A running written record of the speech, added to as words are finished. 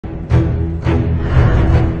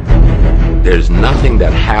There's nothing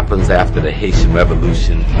that happens after the Haitian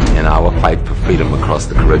Revolution in our fight for freedom across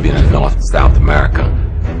the Caribbean and North and South America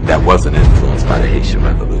that wasn't influenced by the Haitian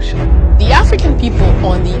Revolution. The African people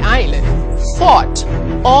on the island fought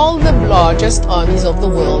all the largest armies of the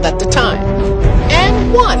world at the time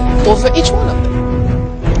and won over each one of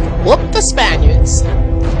them. Whooped the Spaniards,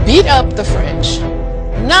 beat up the French,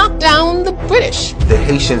 knocked down the British. The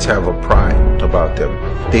Haitians have a pride about them.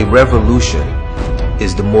 Their revolution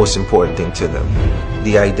is the most important thing to them.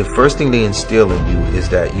 The first thing they instill in you is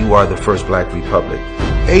that you are the first black republic.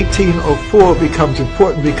 1804 becomes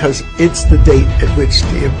important because it's the date at which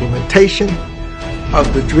the implementation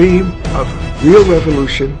of the dream of real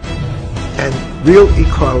revolution and real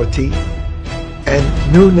equality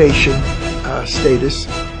and new nation status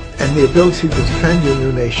and the ability to defend your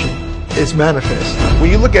new nation is manifest.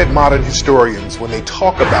 When you look at modern historians, when they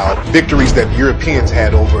talk about victories that Europeans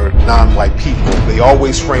had over non-white people, they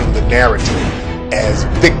always frame the narrative as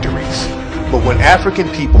victories. But when African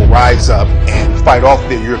people rise up and fight off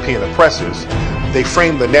their European oppressors, they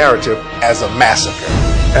frame the narrative as a massacre.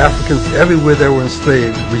 Africans everywhere that were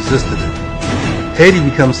enslaved resisted it. Haiti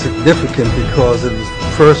becomes significant because it was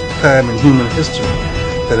the first time in human history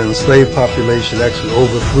that an enslaved population actually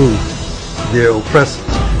overthrew their oppressors.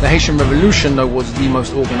 The Haitian Revolution, though, was the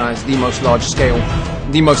most organized, the most large scale,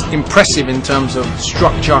 the most impressive in terms of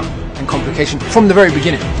structure and complication from the very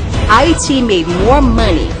beginning. Haiti made more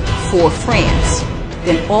money for France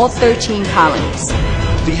than all 13 colonies.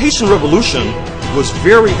 The Haitian Revolution was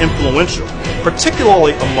very influential,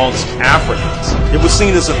 particularly amongst Africans. It was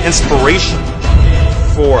seen as an inspiration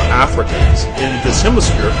for Africans in this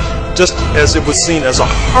hemisphere, just as it was seen as a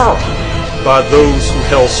horror by those who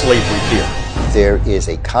held slavery here. There is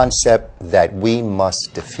a concept that we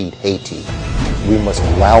must defeat Haiti. We must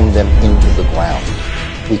ground them into the ground.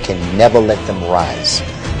 We can never let them rise.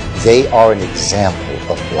 They are an example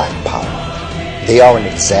of black power. They are an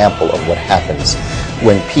example of what happens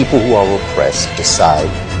when people who are oppressed decide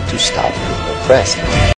to stop being oppressed.